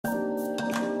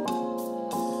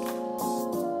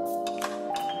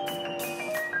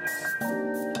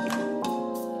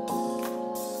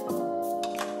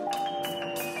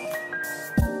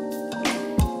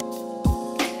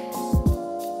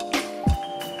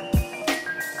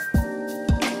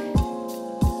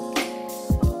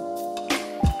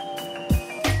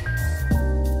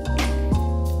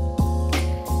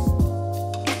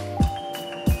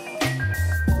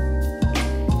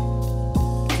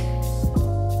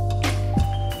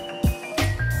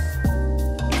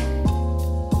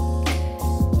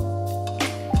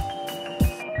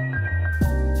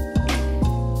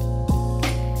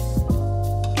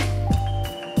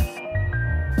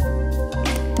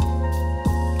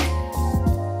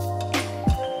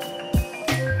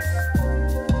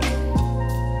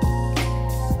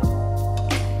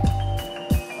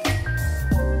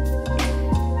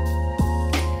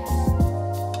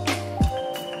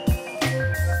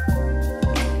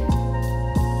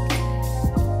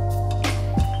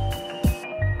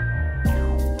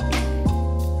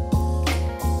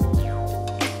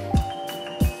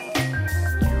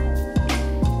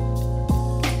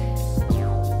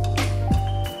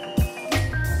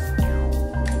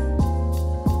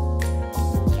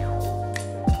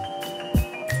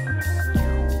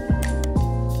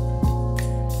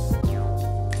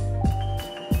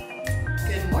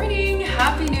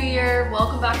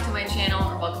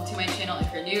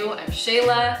new, I'm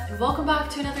Shayla, and welcome back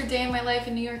to another day in my life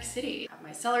in New York City. I have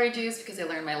my celery juice because I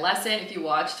learned my lesson. If you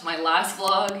watched my last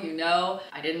vlog, you know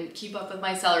I didn't keep up with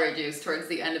my celery juice towards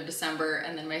the end of December,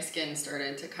 and then my skin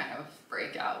started to kind of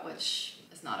break out, which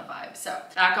is not a vibe. So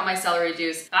back on my celery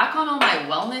juice, back on all my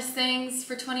wellness things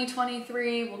for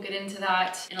 2023. We'll get into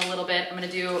that in a little bit. I'm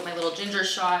gonna do my little ginger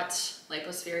shot,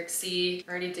 Lipospheric C.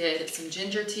 Already did some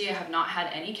ginger tea. I have not had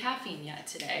any caffeine yet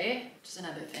today, which is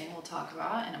another thing we'll talk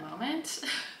about in a moment.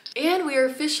 And we are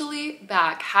officially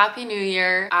back. Happy New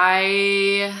Year.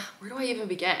 Where do I even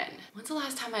begin? When's the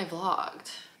last time I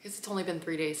vlogged? I guess it's only been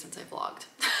 3 days since I vlogged.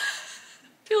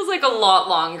 Feels like a lot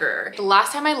longer. The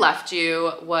last time I left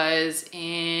you was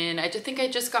I think I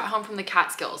just got home from the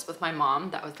Catskills with my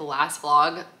mom. That was the last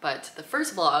vlog, but the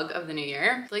first vlog of the new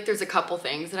year. I feel like there's a couple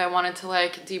things that I wanted to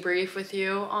like debrief with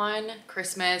you on.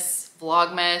 Christmas,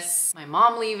 vlogmas, my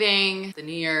mom leaving, the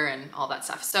new year, and all that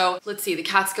stuff. So let's see, the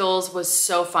Catskills was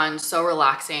so fun, so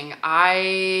relaxing.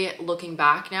 Looking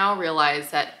back now, realize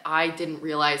that I didn't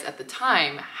realize at the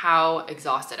time how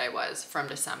exhausted I was from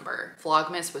December.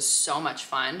 Vlogmas was so much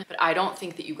fun, but I don't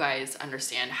think that you guys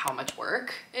understand how much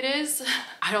work it is.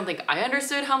 I don't think I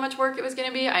understood how much work it was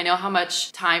gonna be. I know how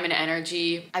much time and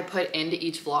energy I put into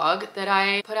each vlog that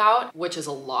I put out, which is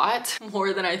a lot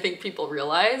more than I think people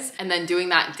realize. And then doing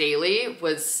that daily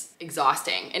was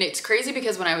exhausting. And it's crazy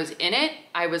because when I was in it,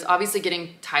 I was obviously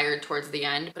getting tired towards the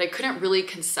end, but I couldn't really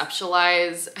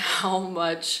conceptualize how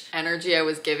much energy I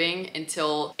was giving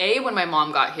until when my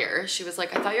mom got here. She was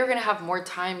like, I thought you were gonna have more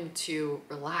time to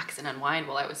relax and unwind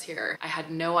while I was here. I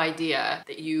had no idea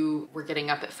that you were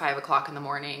getting up at 5 o'clock in the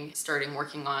morning, starting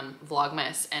working on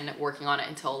Vlogmas and working on it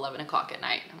until 11 o'clock at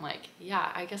night. I'm like,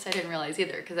 yeah, I guess I didn't realize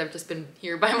either because I've just been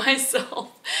here by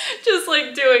myself, just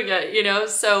like doing it, you know?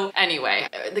 So anyway,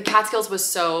 the Catskills was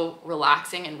so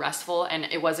relaxing and restful, and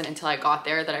it wasn't until I got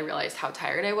there that I realized how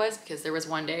tired I was, because there was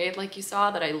one day, like you saw,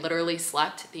 that I literally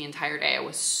slept the entire day. I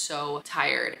was so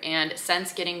tired. And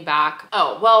since getting back,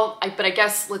 but I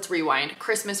guess let's rewind.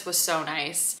 Christmas was so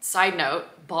nice. Side note,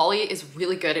 Bali is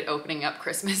really good at opening up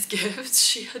Christmas gifts.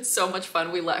 She had so much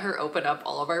fun. We let her open up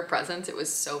all of our presents. It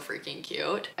was so freaking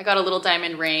cute. I got a little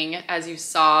diamond ring, as you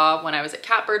saw when I was at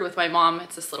Catbird with my mom.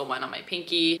 It's this little one on my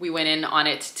pinky. We went in on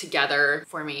it together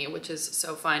for me, which is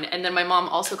so fun. And then my mom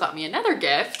also got me another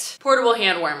gift, portable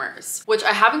hand warmers, which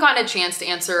I haven't gotten a chance to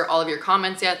answer all of your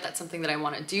comments yet. That's something that I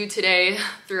want to do today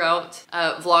throughout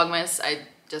Vlogmas. I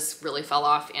just really fell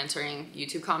off answering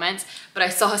YouTube comments, but I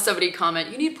saw somebody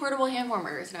comment, you need portable hand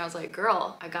warmers. And I was like,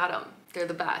 girl, I got them. They're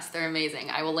the best. They're amazing.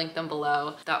 I will link them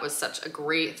below. That was such a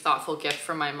great, thoughtful gift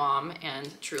from my mom,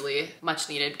 and truly much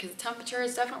needed because the temperature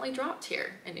has definitely dropped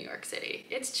here in New York City.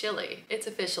 It's chilly. It's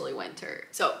officially winter.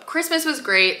 So Christmas was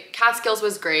great. Catskills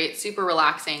was great. Super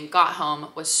relaxing. Got home,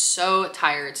 was so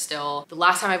tired still. The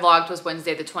last time I vlogged was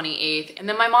Wednesday the 28th. And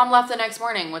then my mom left the next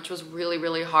morning, which was really,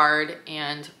 really hard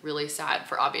and really sad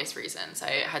for obvious reasons.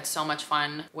 I had so much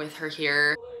fun with her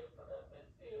here.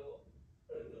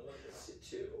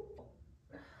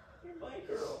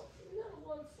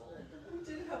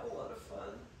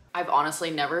 I've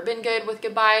honestly never been good with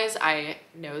goodbyes. I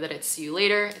know that it's see you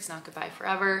later. It's not goodbye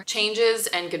forever. Changes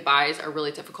and goodbyes are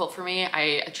really difficult for me.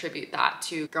 I attribute that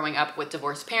to growing up with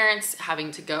divorced parents,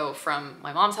 having to go from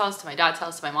my mom's house to my dad's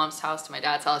house to my mom's house to my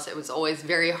dad's house. It was always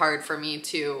very hard for me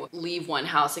to leave one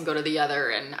house and go to the other.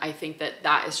 And I think that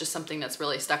that is just something that's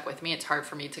really stuck with me. It's hard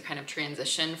for me to kind of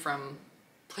transition from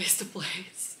place to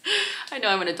place. I know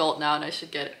I'm an adult now and I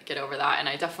should get over that. And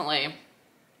I definitely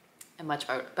am much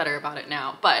better about it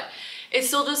now, but it's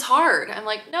still just hard. I'm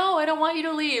like, no, I don't want you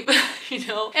to leave, you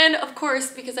know? And of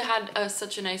course, because I had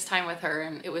such a nice time with her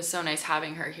and it was so nice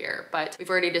having her here, but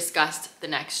we've already discussed the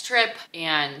next trip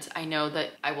and I know that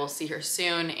I will see her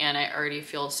soon, and I already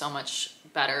feel so much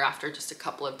better after just a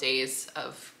couple of days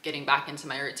of getting back into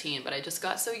my routine. But I just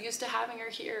got so used to having her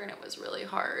here and it was really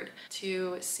hard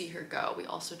to see her go. We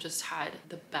also just had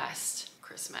the best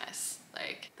Christmas,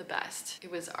 like the best.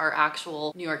 It was our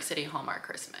actual New York City Hallmark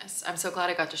Christmas. I'm so glad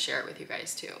I got to share it with you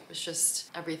guys too. It was just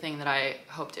everything that I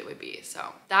hoped it would be.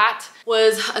 So that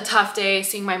was a tough day,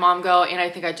 seeing my mom go, and I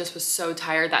think I just was so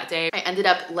tired that day. I ended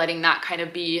up letting that kind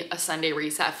of be a Sunday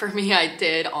reset for me. I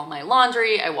did all my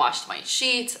laundry, I washed my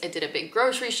sheets, I did a big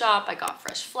grocery shop, I got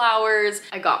fresh flowers,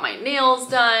 I got my nails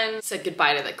done, said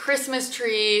goodbye to the Christmas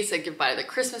tree, said goodbye to the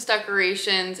Christmas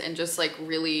decorations, and just like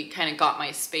really kind of got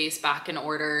my space back in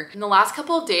order. And the last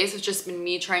couple of days has just been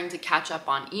me trying to catch up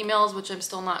on emails, which I'm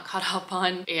still not caught up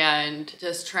on, and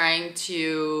just trying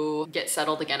to get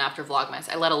settled again after Vlogmas.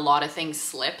 I let a lot of things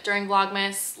slip during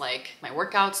Vlogmas, like my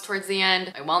workouts towards the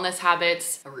end, my wellness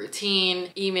habits, a routine,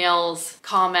 emails,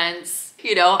 comments.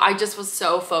 You know, I just was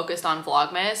so focused on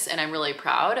Vlogmas and I'm really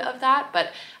proud of that,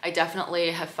 but I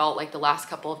definitely have felt like the last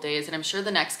couple of days, and I'm sure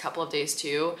the next couple of days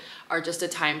too, are just a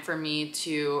time for me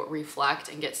to reflect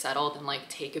and get settled and like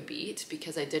take a beat,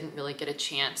 because I didn't really get a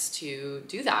chance to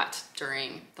do that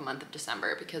during the month of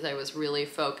December because I was really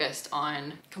focused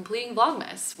on completing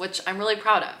Vlogmas, which I'm really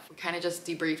proud of. We kind of just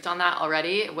debriefed on that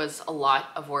already. It was a lot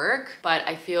of work, but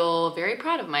I feel very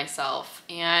proud of myself,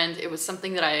 and it was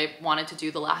something that I wanted to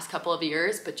do the last couple of years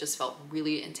but just felt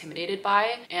really intimidated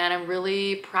by, and I'm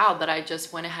really proud that I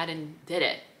just went ahead and did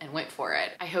it and went for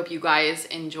it. I hope you guys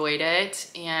enjoyed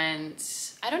it, and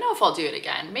I don't know if I'll do it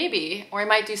again, maybe, or I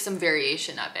might do some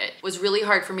variation of it. It was really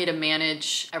hard for me to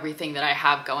manage everything that I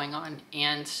have going on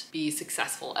and be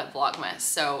successful at Vlogmas,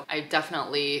 so I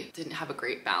definitely didn't have a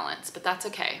great balance, but that's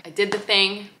okay. I did the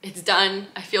thing, it's done,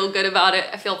 I feel good about it,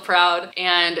 I feel proud,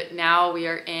 and now we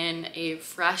are in a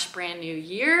fresh brand new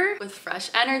year with fresh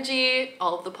energy,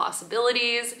 all of the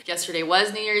possibilities. Yesterday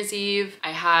was New Year's Eve. I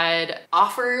had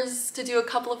offers to do a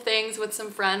couple of things with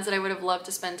some friends that I would have loved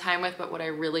to spend time with, but what I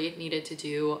really needed to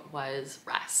do was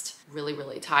rest.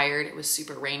 Really tired. It was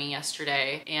super rainy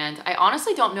yesterday, and I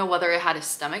honestly don't know whether I had a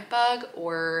stomach bug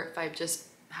or if I've just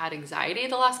had anxiety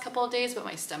the last couple of days, but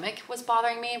my stomach was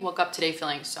bothering me. Woke up today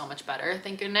feeling so much better,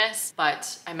 thank goodness.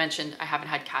 But I mentioned I haven't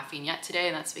had caffeine yet today,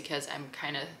 and that's because I'm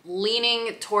kind of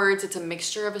leaning towards it's a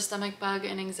mixture of a stomach bug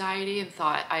and anxiety, and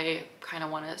thought I kind of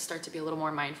want to start to be a little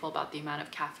more mindful about the amount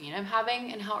of caffeine I'm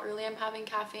having and how early I'm having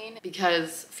caffeine,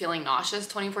 because feeling nauseous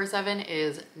 24/7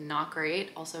 is not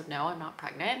great. Also, no, I'm not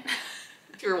pregnant.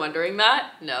 If you're wondering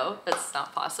that, no, that's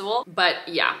not possible. But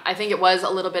yeah, I think it was a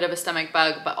little bit of a stomach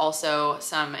bug, but also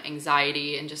some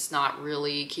anxiety and just not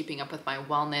really keeping up with my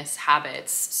wellness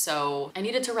habits. So I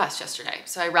needed to rest yesterday.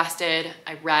 So I rested,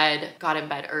 I read, got in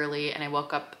bed early, and I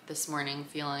woke up this morning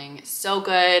feeling so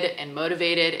good and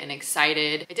motivated and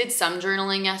excited. I did some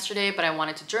journaling yesterday, but I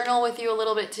wanted to journal with you a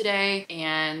little bit today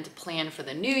and plan for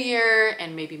the new year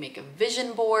and maybe make a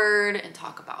vision board and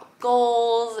talk about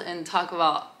goals and talk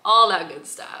about all that good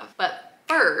stuff. But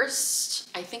first,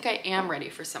 I think I am ready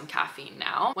for some caffeine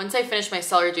now. Once I finish my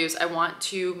celery juice, I want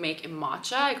to make a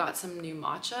matcha. I got some new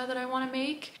matcha that I want to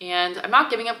make, and I'm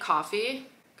not giving up coffee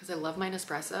because I love my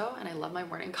Nespresso and I love my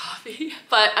morning coffee.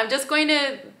 But I'm just going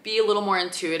to be a little more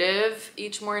intuitive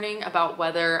each morning about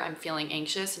whether I'm feeling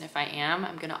anxious, and if I am,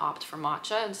 I'm gonna opt for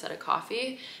matcha instead of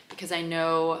coffee, because I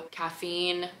know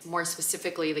caffeine, more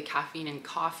specifically the caffeine in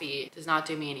coffee, does not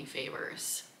do me any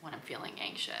favors when I'm feeling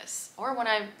anxious, or when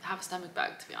I have a stomach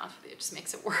bug, to be honest with you. It just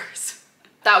makes it worse.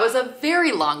 That was a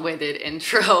very long-winded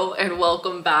intro, and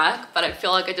welcome back, but I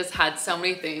feel like I just had so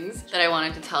many things that I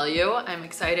wanted to tell you. I'm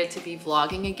excited to be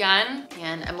vlogging again,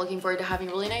 and I'm looking forward to having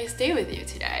a really nice day with you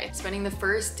today. Spending the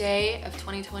first day of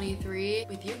 2023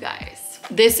 with you guys.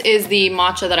 This is the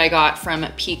matcha that I got from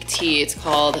Peak Tea. It's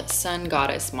called Sun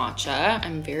Goddess Matcha.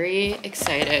 I'm very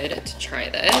excited to try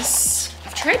this.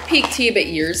 I've tried Peak Tea, but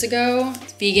years ago.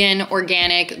 It's vegan,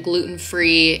 organic,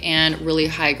 gluten-free, and really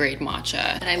high-grade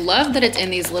matcha. And I love that it's in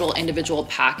these little individual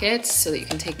packets so that you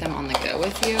can take them on the go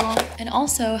with you. And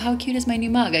also, how cute is my new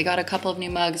mug? I got a couple of new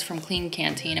mugs from Clean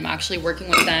Canteen. I'm actually working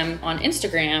with them on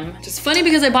Instagram. Which is funny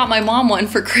because I bought my mom one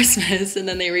for Christmas, and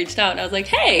then they reached out and I was like,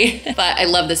 hey. But I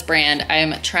love this brand.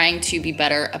 I'm trying to be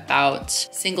better about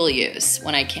single use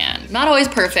when I can. Not always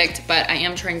perfect, but I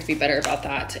am trying to be better about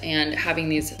that. And having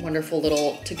these wonderful little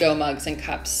to-go mugs and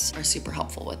cups are super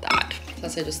helpful with that.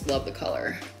 Plus, I just love the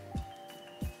color.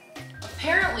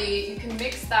 Apparently, you can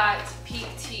mix that Peak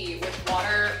Tea with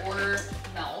water or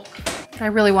milk. I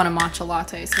really want a matcha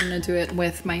latte, so I'm gonna do it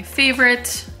with my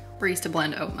favorite barista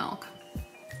blend oat milk. I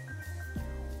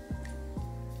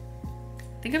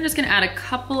think I'm just gonna add a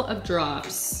couple of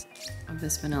drops of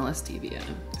this vanilla stevia.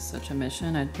 It's such a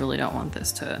mission. I really don't want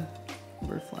this to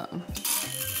overflow.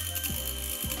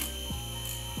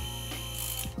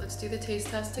 Let's do the taste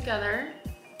test together.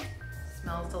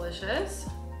 Smells delicious.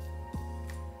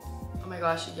 Oh my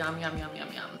gosh, yum, yum, yum, yum,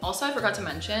 yum. Also, I forgot to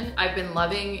mention, I've been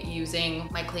loving using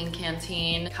my Clean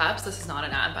Canteen cups. This is not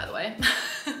an ad, by the way.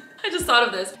 I just thought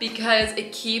of this because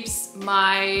it keeps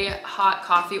my hot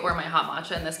coffee, or my hot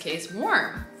matcha in this case,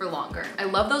 warm for longer. I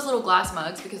love those little glass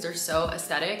mugs because they're so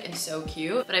aesthetic and so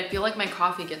cute, but I feel like my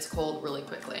coffee gets cold really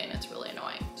quickly and it's really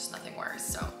annoying. Just nothing worse.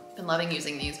 So been loving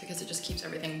using these because it just keeps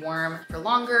everything warm for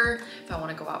longer. If I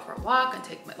want to go out for a walk and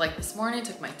take my, like this morning,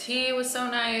 took my tea, it was so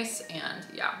nice. And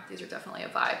yeah, these are definitely a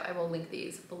vibe. I will link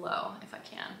these below if I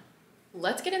can.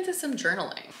 Let's get into some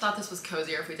journaling. Thought this was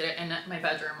cozier if we did it in my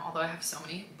bedroom, although I have so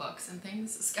many books and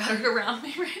things scattered around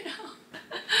me right now.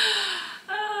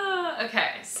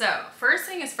 Okay, so first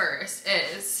thing is first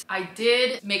is I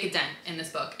did make a dent in this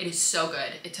book. It is so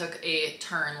good. It took a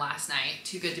turn last night.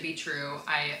 Too good to be true.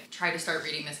 I tried to start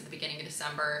reading this at the beginning of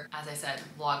December. As I said,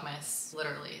 vlogmas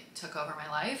literally took over my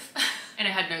life and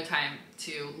I had no time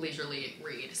to leisurely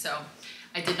read. So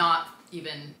I did not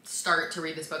even start to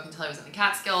read this book until I was in the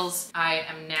Catskills. I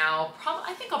am now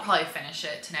I think I'll probably finish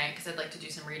it tonight because I'd like to do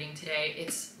some reading today.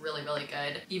 It's really, really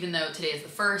good. Even though today is the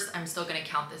first, I'm still gonna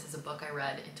count this as a book I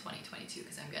read in 2022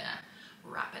 because I'm gonna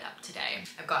wrap it up today.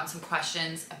 I've gotten some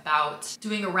questions about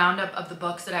doing a roundup of the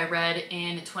books that I read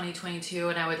in 2022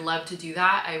 and I would love to do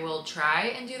that. I will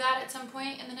try and do that at some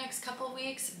point in the next couple of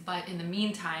weeks, but in the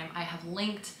meantime, I have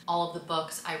linked all of the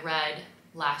books I read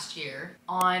last year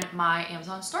on my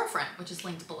Amazon storefront, which is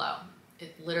linked below.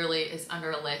 It literally is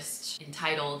under a list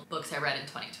entitled Books I Read in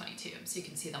 2022, so you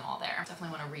can see them all there.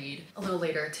 Definitely want to read a little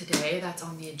later today. That's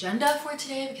on the agenda for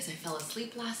today because I fell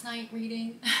asleep last night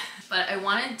reading. But I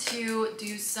wanted to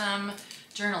do some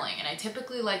journaling, and I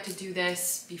typically like to do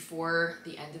this before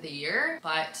the end of the year,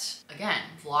 but again,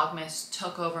 vlogmas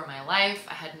took over my life.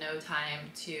 I had no time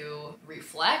to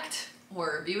reflect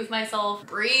or be with myself,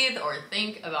 breathe, or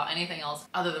think about anything else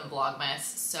other than vlogmas.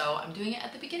 So I'm doing it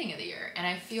at the beginning of the year and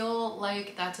I feel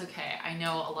like that's okay. I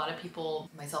know a lot of people,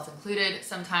 myself included,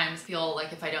 sometimes feel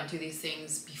like if I don't do these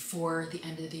things before the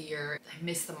end of the year, I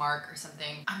miss the mark or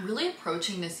something. I'm really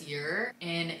approaching this year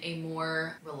in a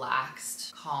more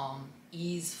relaxed, calm,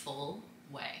 easeful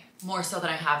way, more so than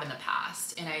I have in the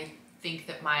past. And I think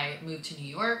that my move to New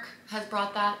York has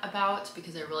brought that about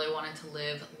because I really wanted to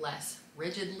live less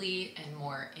rigidly and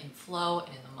more in flow and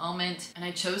in the moment. And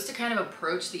I chose to kind of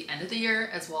approach the end of the year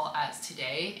as well as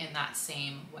today in that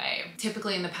same way.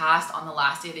 Typically in the past, on the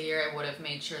last day of the year, I would have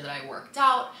made sure that I worked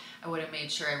out. I would have made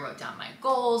sure I wrote down my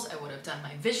goals. I would have done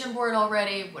my vision board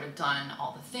already, would have done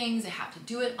all the things I have to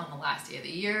do it on the last day of the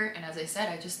year. And as I said,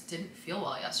 I just didn't feel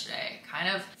well yesterday. Kind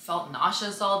of felt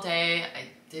nauseous all day. I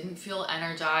didn't feel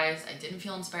energized. I didn't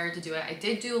feel inspired to do it. I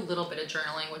did do a little bit of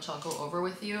journaling, which I'll go over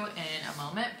with you in a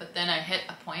moment, but then I hit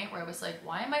a point where I was like,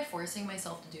 why am I forcing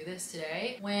myself to do this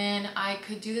today when I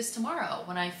could do this tomorrow,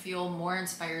 when I feel more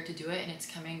inspired to do it and it's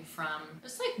coming from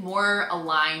just like more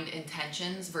aligned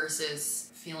intentions versus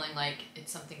feeling like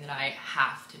it's something that I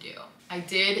have to do. I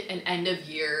did an end of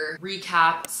year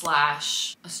recap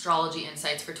 / astrology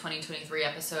insights for 2023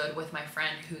 episode with my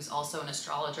friend who's also an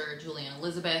astrologer, Julian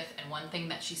Elizabeth, and one thing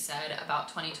that she said about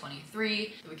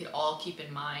 2023 that we could all keep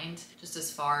in mind just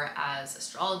as far as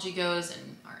astrology goes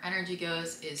and our energy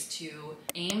goes is to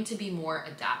aim to be more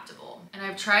adaptable. And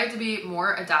I've tried to be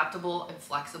more adaptable and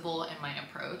flexible in my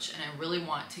approach, and I really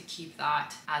want to keep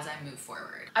that as I move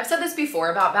forward. I've said this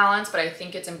before about balance, but I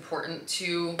think it's important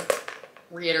to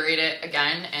reiterate it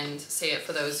again and say it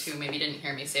for those who maybe didn't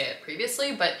hear me say it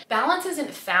previously, but balance isn't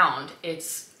found,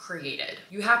 it's created.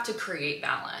 You have to create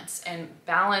balance, and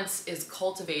balance is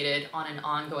cultivated on an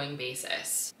ongoing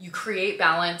basis. You create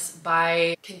balance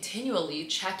by continually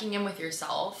checking in with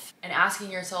yourself and asking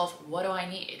yourself, what do I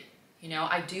need? You know,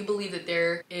 I do believe that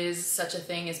there is such a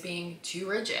thing as being too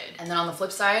rigid. And then on the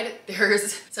flip side,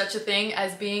 there's such a thing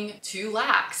as being too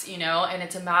lax, you know, and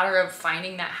it's a matter of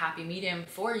finding that happy medium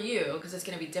for you because it's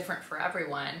going to be different for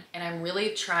everyone. And I'm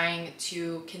really trying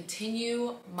to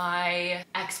continue my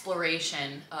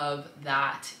exploration of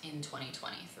that in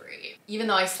 2023. Even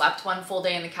though I slept one full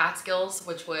day in the Catskills,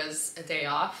 which was a day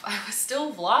off, I was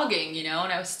still vlogging, you know,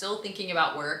 and I was still thinking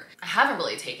about work. I haven't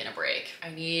really taken a break.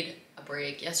 I need a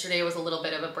break. Yesterday was a little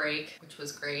bit of a break, which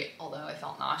was great, although I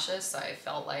felt nauseous, so I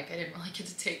felt like I didn't really get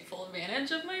to take full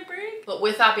advantage of my break. But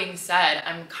with that being said,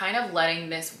 I'm kind of letting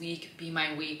this week be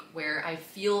my week where I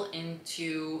feel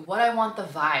into what I want the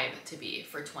vibe to be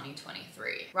for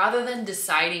 2023. Rather than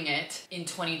deciding it in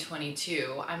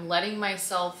 2022, I'm letting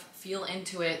myself feel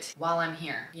into it while I'm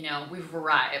here. You know, we've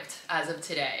arrived as of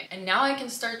today. And now I can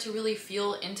start to really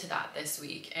feel into that this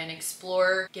week and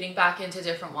explore getting back into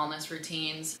different wellness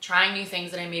routines, trying new things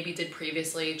that I maybe did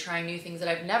previously, trying new things that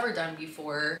I've never done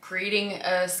before, creating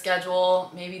a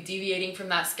schedule, maybe deviating from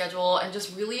that schedule, and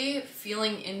just really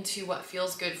feeling into what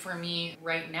feels good for me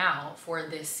right now for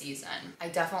this season. I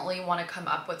definitely want to come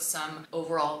up with some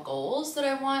overall goals that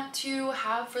I want to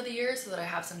have for the year so that I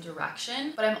have some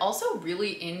direction, but I'm also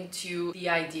really into the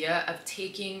idea of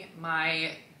taking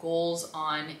my goals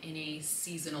on in a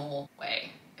seasonal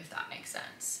way, if that makes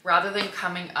sense. Rather than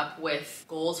coming up with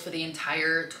goals for the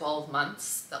entire 12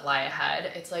 months that lie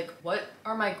ahead, it's like, what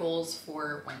are my goals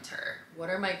for winter? What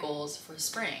are my goals for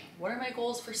spring? What are my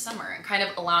goals for summer? And kind of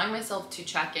allowing myself to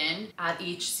check in at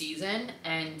each season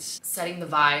and setting the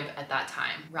vibe at that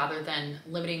time, rather than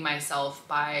limiting myself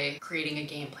by creating a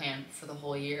game plan for the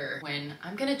whole year when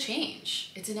I'm gonna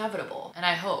change. It's inevitable. And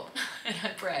I hope and I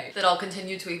pray that I'll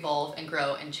continue to evolve and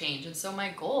grow and change. And so my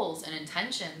goals and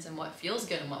intentions and what feels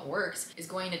good and what works is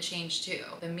going to change too.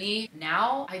 The me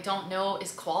now, I don't know,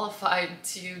 is qualified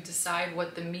to decide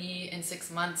what the me in 6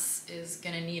 months is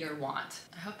gonna need or want.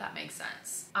 I hope that makes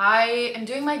sense. I am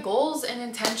doing my goals and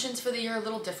intentions for the year a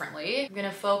little differently. I'm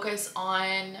gonna focus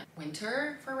on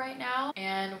winter for right now,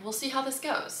 and we'll see how this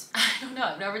goes. I don't know,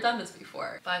 I've never done this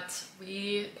before, but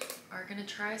we are gonna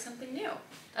try something new.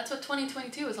 That's what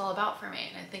 2022 is all about for me,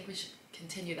 and I think we should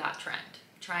continue that trend,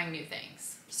 trying new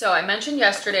things. So I mentioned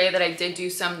yesterday that I did do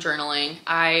some journaling.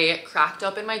 I cracked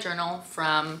open my journal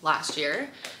from last year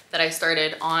that I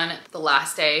started on the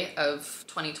last day of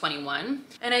 2021.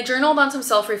 And I journaled on some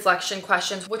self-reflection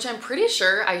questions, which I'm pretty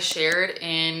sure I shared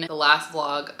in the last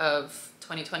vlog of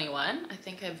 2021. I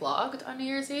think I vlogged on New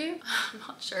Year's Eve. I'm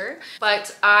not sure.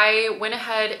 But I went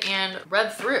ahead and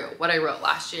read through what I wrote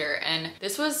last year. And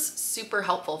this was super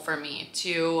helpful for me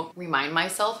to remind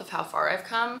myself of how far I've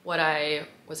come, what I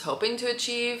was hoping to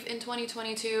achieve in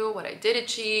 2022, what I did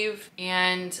achieve.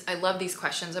 And I love these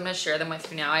questions. I'm gonna share them with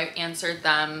you now. I answered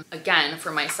them again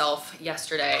for myself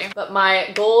yesterday. But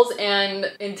my goals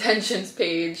and intentions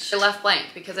page I left blank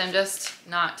because I'm just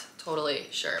not totally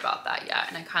sure about that yet,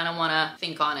 and I kind of want to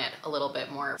think on it a little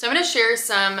bit more. So I'm going to share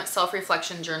some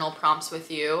self-reflection journal prompts with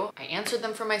you. I answered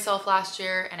them for myself last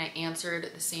year, and I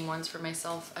answered the same ones for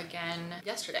myself again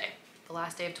yesterday, the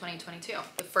last day of 2022.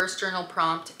 The first journal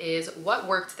prompt is, what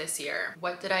worked this year?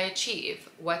 What did I achieve?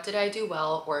 What did I do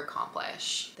well or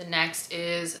accomplish? The next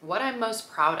is, what I'm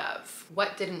most proud of.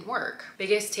 What didn't work?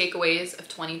 Biggest takeaways of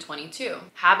 2022.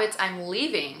 Habits I'm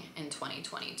leaving in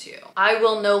 2022. I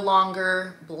will no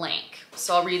longer blank.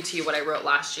 So I'll read to you what I wrote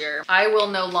last year. I will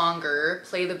no longer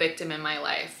play the victim in my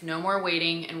life. No more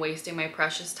waiting and wasting my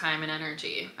precious time and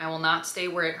energy. I will not stay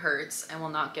where it hurts. I will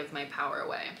not give my power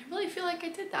away. I really feel like I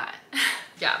did that.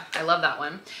 Yeah, I love that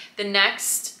one. The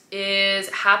next is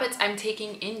habits I'm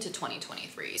taking into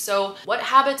 2023. So what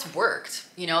habits worked?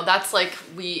 You know, that's like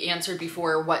we answered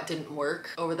before, what didn't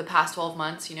work over the past 12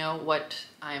 months, you know, what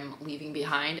I'm leaving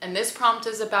behind. And this prompt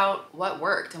is about what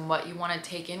worked and what you want to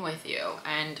take in with you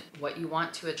and what you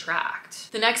want to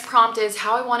attract. The next prompt is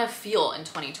how I want to feel in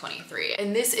 2023.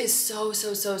 And this is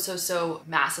so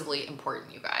massively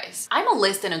important, you guys. I'm a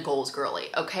list and a goals girly,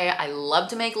 okay? I love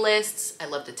to make lists. I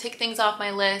love to tick things off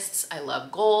my lists. I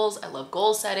love goals. I love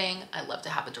goal setting. I love to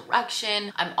have a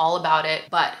direction. I'm all about it,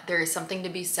 but there is something to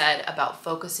be said about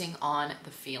focusing on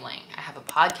the feeling. I have a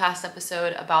podcast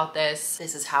episode about this.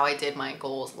 This is how I did my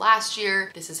goals last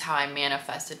year. This is how I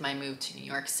manifested my move to New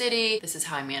York City. This is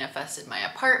how I manifested my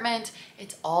apartment.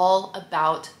 It's all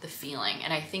about the feeling.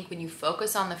 And I think when you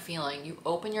focus on the feeling, you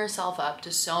open yourself up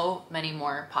to so many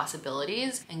more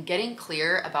possibilities, and getting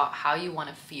clear about how you want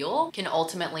to feel can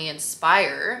ultimately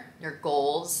inspire your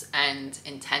goals and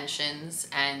intentions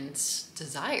and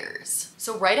desires.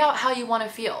 So write out how you want to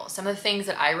feel. Some of the things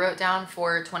that I wrote down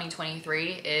for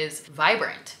 2023 is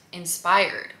vibrant,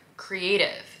 inspired,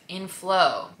 creative, in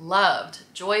flow, loved,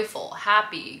 joyful,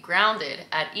 happy, grounded,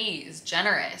 at ease,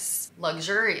 generous,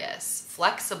 luxurious,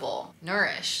 flexible,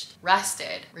 nourished,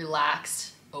 rested,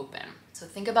 relaxed, open. So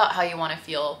think about how you want to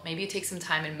feel. Maybe you take some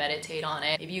time and meditate on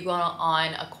it. Maybe you go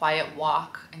on a quiet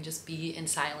walk and just be in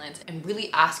silence and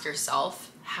really ask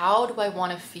yourself, how do I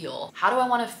want to feel? How do I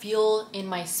want to feel in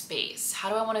my space? How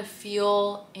do I want to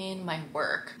feel in my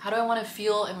work? How do I want to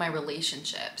feel in my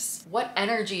relationships? What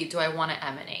energy do I want to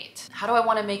emanate? How do I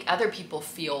want to make other people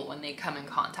feel when they come in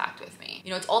contact with me?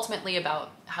 You know, it's ultimately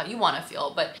about how you want to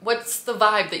feel, but what's the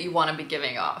vibe that you want to be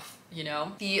giving off? You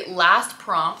know, the last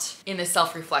prompt in the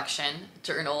self-reflection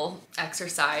journal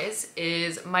exercise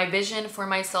is my vision for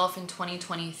myself in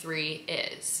 2023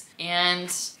 is, and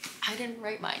I didn't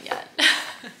write mine yet.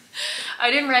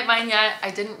 I didn't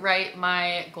write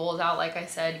my goals out, like I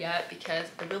said, yet, because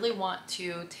I really want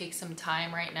to take some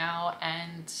time right now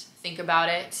and think about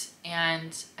it.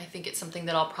 And I think it's something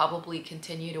that I'll probably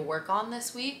continue to work on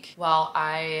this week while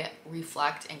I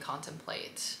reflect and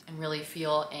contemplate and really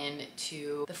feel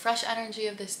into the fresh energy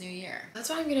of this new year. That's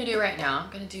what I'm gonna do right now. I'm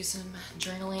gonna do some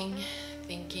journaling,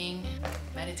 thinking,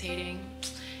 meditating,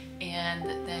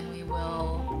 and then we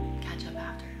will catch up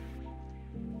after.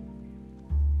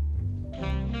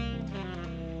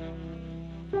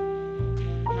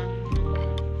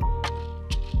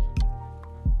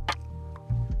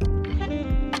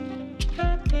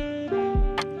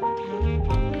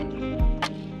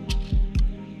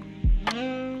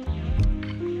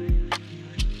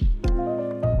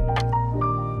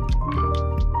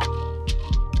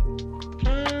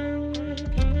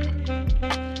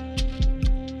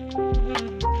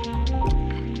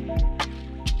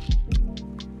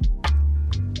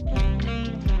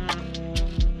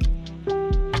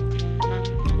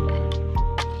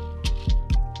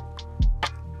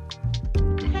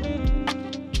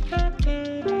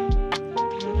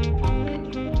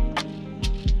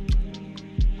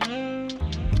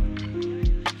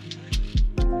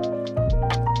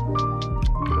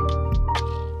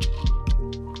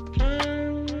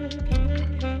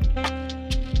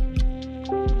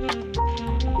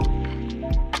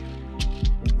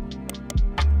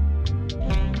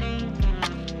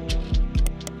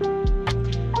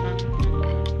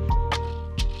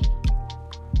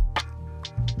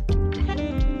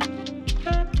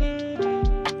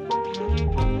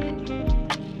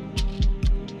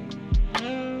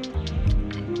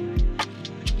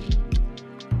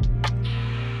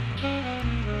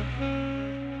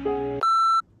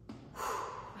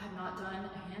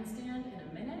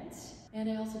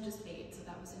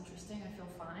 was interesting. I feel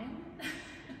fine.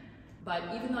 But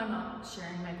even though I'm not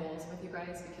sharing my goals with you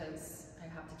guys because I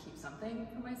have to keep something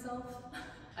for myself,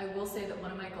 I will say that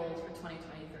one of my goals for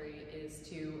 2023 is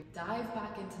to dive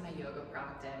back into my yoga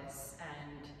practice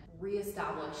and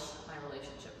reestablish my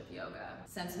relationship with yoga.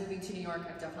 Since moving to New York,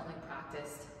 I've definitely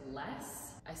practiced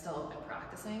less. I still have been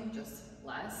practicing, just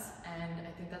less. And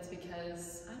I think that's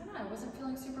because, I don't know, I wasn't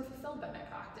feeling super fulfilled by my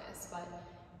practice. But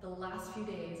the last few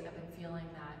days, I've been feeling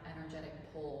that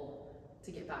energetic pull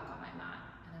to get back on my mat.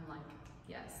 And I'm like,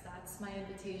 yes, that's my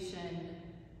invitation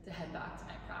to head back to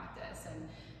my practice. And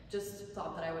just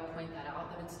thought that I would point that out,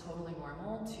 that it's totally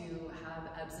normal to have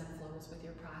ebbs and flows with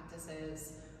your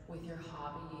practices, with your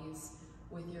hobbies,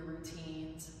 with your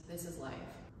routines. This is life.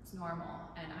 It's normal.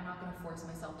 And I'm not going to force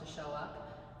myself to show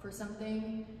up for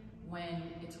something when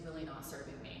it's really not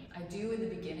serving me. I do in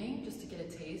the beginning just to get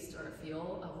a taste or a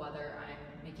feel of whether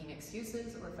I'm making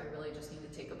excuses or if I really just need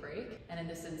to take a break. And in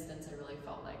this instance, I really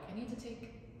felt like I need to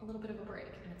take a little bit of a break,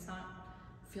 and it's not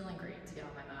feeling great to get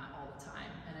on my mat all the time,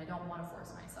 and I don't want to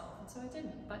force myself, and so I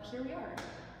didn't. But here we are,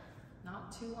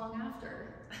 not too long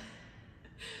after,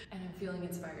 and I'm feeling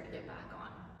inspired to get back on.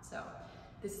 So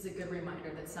this is a good reminder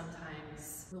that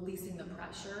sometimes releasing the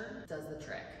pressure does the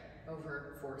trick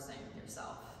over forcing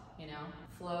yourself, you know?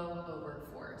 Flow over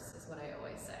force is what I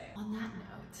always say. On that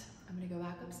note, I'm gonna go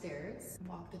back upstairs,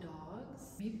 walk the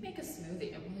dogs, maybe make a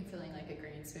smoothie. I'm really feeling like a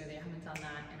green smoothie. I haven't done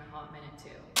that in a hot minute too.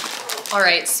 All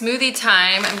right, smoothie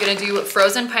time. I'm gonna do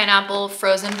frozen pineapple,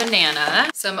 frozen banana,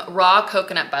 some raw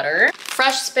coconut butter,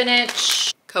 fresh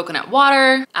spinach, coconut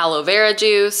water, aloe vera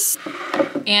juice,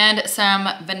 and some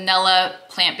vanilla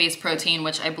plant-based protein,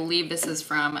 which I believe this is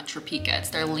from Tropika. It's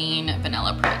their lean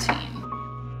vanilla protein.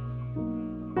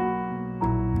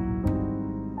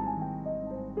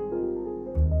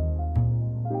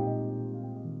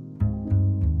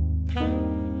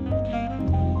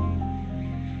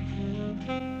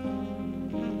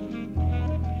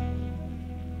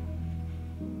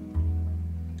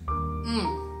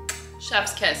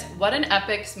 Chef's kiss. What an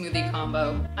epic smoothie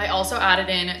combo. I also added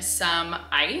in some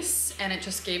ice and it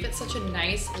just gave it such a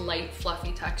nice, light,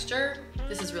 fluffy texture.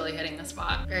 This is really hitting the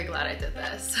spot. Very glad I did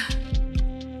this.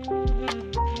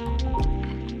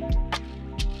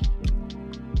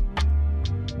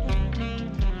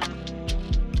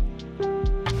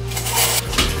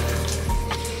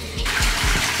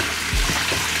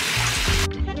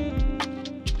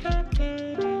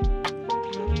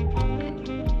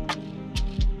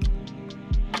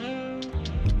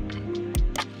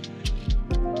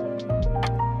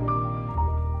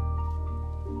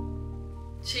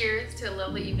 Cheers to a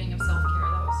lovely evening of self-care.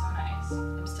 That was so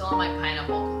nice. I'm still on my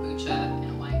pineapple kombucha in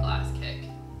a wine glass kick.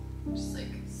 Just like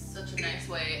such a nice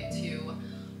way to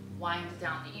wind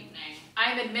down the evening.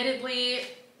 I'm admittedly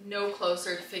no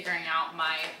closer to figuring out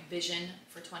my vision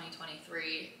for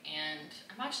 2023, and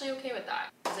I'm actually okay with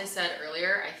that. As I said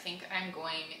earlier, I think I'm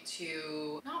going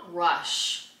to not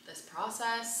rush this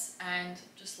process and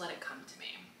just let it come to me.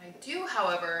 I do,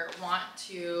 however, want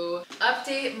to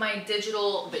update my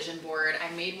digital vision board.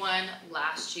 I made one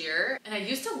last year, and I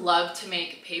used to love to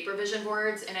make paper vision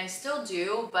boards, and I still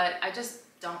do, but I just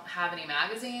don't have any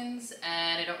magazines,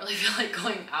 and I don't really feel like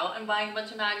going out and buying a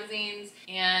bunch of magazines.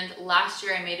 And last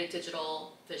year I made a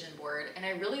digital vision board, and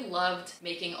I really loved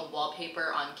making a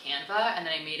wallpaper on Canva, and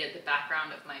then I made it the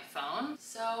background of my phone.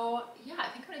 So yeah, I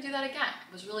think I'm gonna do that again.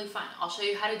 It was really fun. I'll show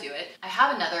you how to do it. I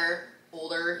have another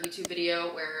older YouTube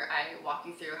video where I walk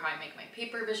you through how I make my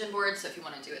paper vision board, so if you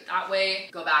want to do it that way,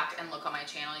 go back and look on my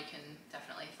channel. You can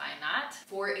definitely find that.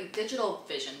 For a digital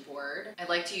vision board, I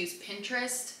like to use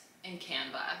Pinterest and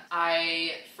Canva.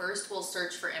 I first will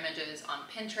search for images on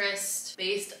Pinterest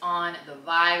based on the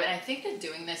vibe, and I think that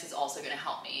doing this is also going to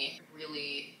help me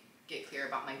really get clear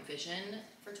about my vision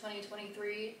for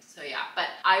 2023. So yeah, but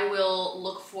I will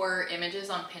look for images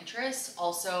on Pinterest.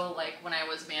 Also, like when I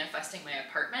was manifesting my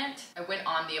apartment, I went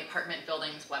on the apartment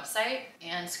building's website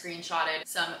and screenshotted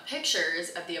some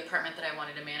pictures of the apartment that I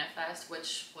wanted to manifest,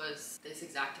 which was this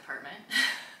exact apartment.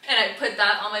 And I put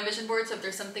that on my vision board, so if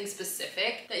there's something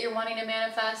specific that you're wanting to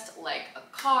manifest, like a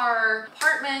car,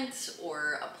 apartment,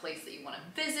 or a place that you want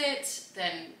to visit,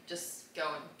 then just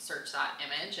go and search that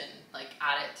image and like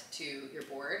add it to your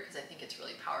board, because I think it's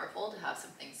really powerful to have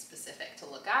something specific to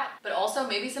look at. But also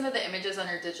maybe some of the images on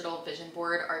your digital vision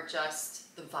board are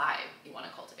just the vibe you want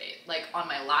to cultivate. Like on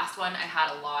my last one, I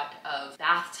had a lot of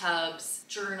bathtubs,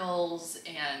 journals,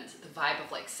 and the vibe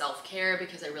of like self-care,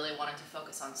 because I really wanted to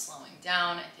focus on slowing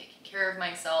down and taking care of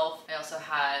myself. I also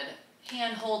had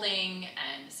hand holding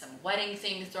and some wedding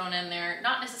things thrown in there.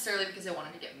 Not necessarily because I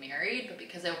wanted to get married, but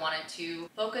because I wanted to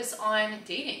focus on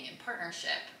dating and partnership.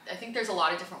 I think there's a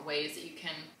lot of different ways that you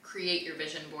can create your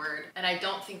vision board, and I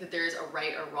don't think that there's a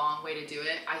right or wrong way to do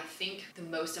it. I think the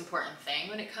most important thing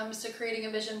when it comes to creating a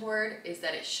vision board is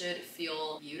that it should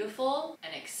feel beautiful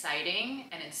and exciting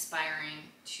and inspiring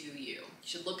to you. You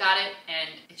should look at it and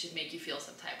it should make you feel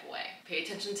some type of way. Pay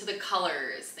attention to the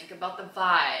colors, think about the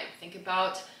vibe, think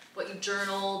about what you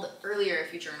journaled earlier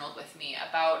if you journaled with me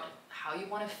about how you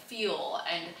want to feel,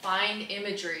 and find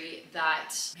imagery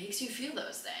that makes you feel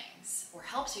those things or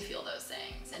helps you feel those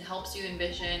things and helps you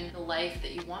envision the life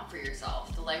that you want for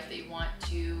yourself, the life that you want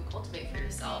to cultivate for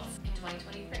yourself in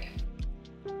 2023.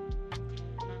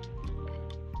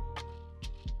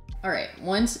 All right,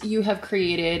 once you have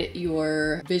created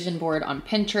your vision board on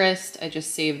Pinterest, I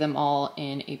just saved them all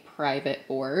in a private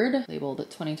board labeled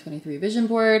 2023 vision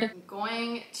board. I'm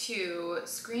going to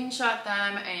screenshot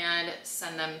them and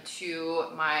send them to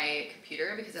my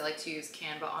computer because I like to use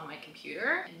Canva on my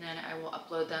computer. And then I will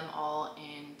upload them all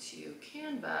into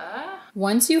Canva.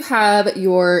 Once you have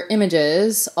your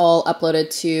images all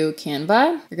uploaded to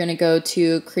Canva, you're gonna go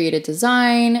to create a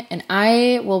design, and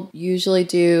I will usually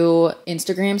do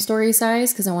Instagram story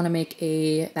size because I want to make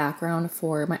a background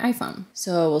for my iPhone.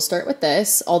 So we'll start with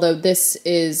this, although this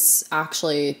is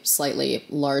actually slightly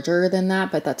larger than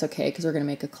that, but that's okay because we're going to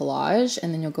make a collage.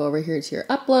 And then you'll go over here to your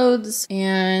uploads,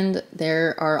 and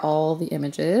there are all the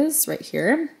images right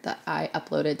here that I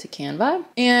uploaded to Canva.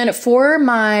 And for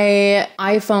my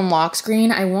iPhone lock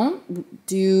screen, I won't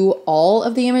do all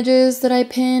of the images that I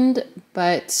pinned,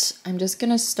 but I'm just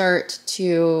gonna start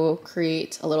to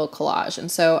create a little collage. And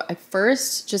so I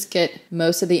first just get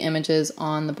most of the images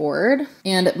on the board,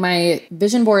 and my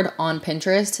vision board on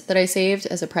Pinterest that I saved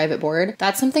as a private board,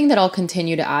 that's something that I'll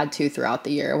continue to add to throughout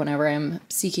the year whenever I'm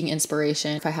seeking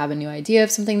inspiration. If I have a new idea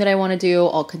of something that I wanna do,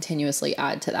 I'll continuously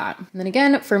add to that. And then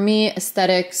again, for me,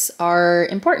 aesthetics are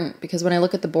important because when I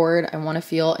look at the board, I wanna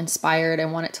feel inspired, I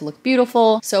want it to look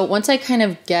beautiful. So once I kind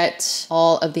of get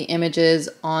all of the images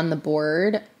on the board,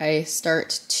 I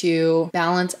start to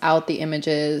balance out the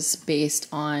images based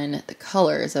on the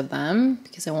colors of them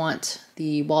because I want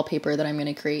the wallpaper that I'm going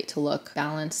to create to look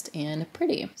balanced and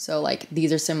pretty. So like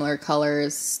these are similar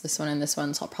colors, this one and this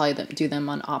one, so I'll probably do them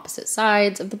on opposite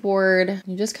sides of the board.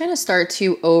 You just kind of start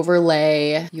to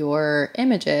overlay your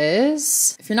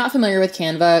images. If you're not familiar with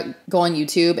Canva, go on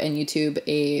YouTube and YouTube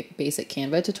a basic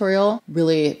Canva tutorial.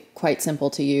 Really quite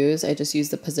simple to use. I just use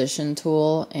the position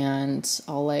tool and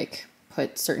I'll like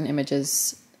put certain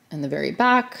images in the very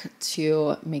back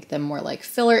to make them more like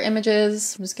filler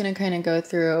images. I'm just gonna kind of go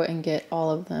through and get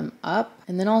all of them up,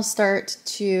 and then I'll start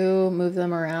to move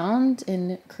them around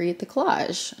and create the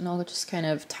collage. And I'll just kind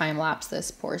of time lapse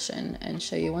this portion and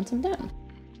show you once I'm done.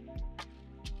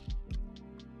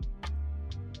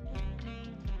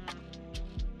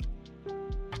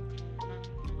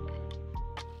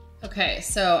 Okay,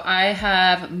 so I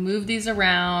have moved these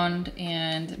around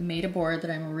and made a board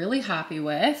that I'm really happy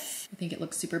with. I think it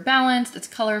looks super balanced, it's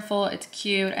colorful, it's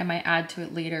cute. I might add to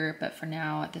it later, but for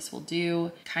now, this will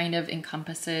do. Kind of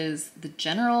encompasses the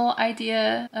general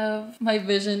idea of my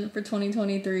vision for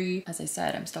 2023. As I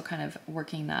said, I'm still kind of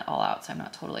working that all out, so I'm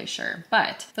not totally sure.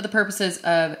 But for the purposes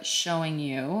of showing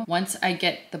you, once I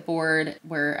get the board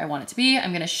where I want it to be,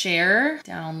 I'm gonna share,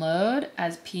 download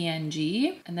as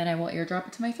PNG, and then I will airdrop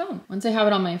it to my phone. Once I have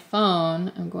it on my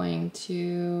phone, I'm going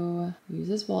to use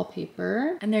this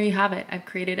wallpaper. And there you have it. I've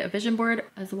created a vision board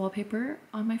as the wallpaper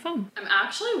on my phone. I'm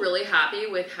actually really happy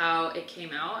with how it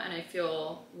came out, and I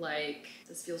feel like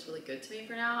this feels really good to me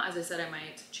for now. As I said, I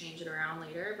might change it around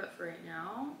later, but for right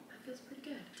now, that feels pretty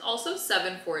good. It's also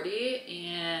 7:40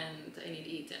 and I need to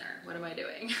eat dinner. What am I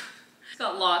doing?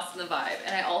 Got lost in the vibe.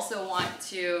 And I also want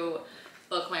to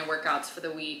book my workouts for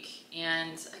the week,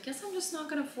 and I guess I'm just not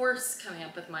gonna force coming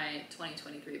up with my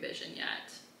 2023 vision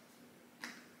yet.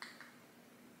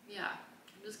 Yeah,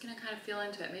 I'm just gonna kind of feel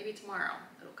into it. Maybe tomorrow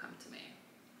it'll come to me.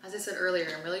 As I said earlier,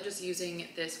 I'm really just using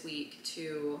this week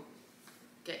to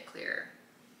get clear.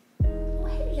 Oh,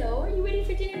 hello, are you ready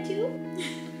for dinner too?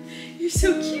 You're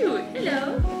so cute,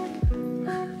 hello.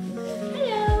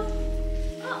 Hello.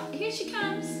 Oh, here she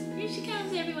comes. Here she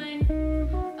comes, everyone.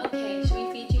 Okay, should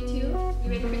we feed you too? You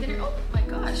ready for dinner? Oh my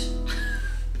gosh.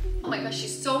 Oh my gosh,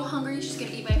 she's so hungry, she's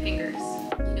gonna eat my fingers.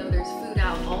 You know, there's food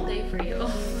out all day for you.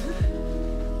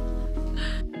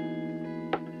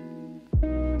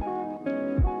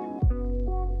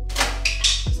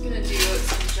 Just gonna do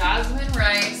some jasmine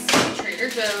rice from Trader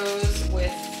Joe's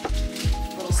with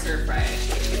a little stir fry.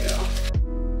 Here we go.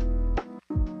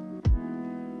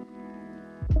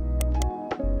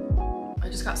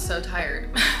 so tired.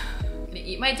 I'm gonna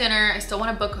eat my dinner. I still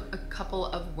wanna book a couple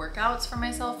of workouts for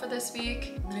myself for this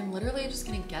week. And then I'm literally just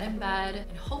gonna get in bed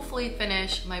and hopefully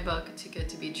finish my book, Too Good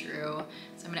to Be True.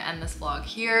 So I'm gonna end this vlog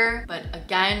here. But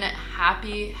again,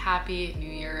 happy New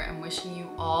Year. I'm wishing you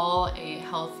all a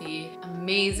healthy,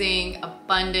 amazing,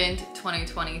 abundant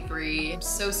 2023. I'm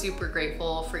so super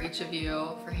grateful for each of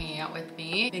you for hanging out with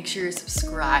me. Make sure you're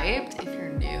subscribed if you're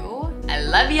new. I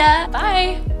love ya,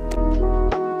 bye.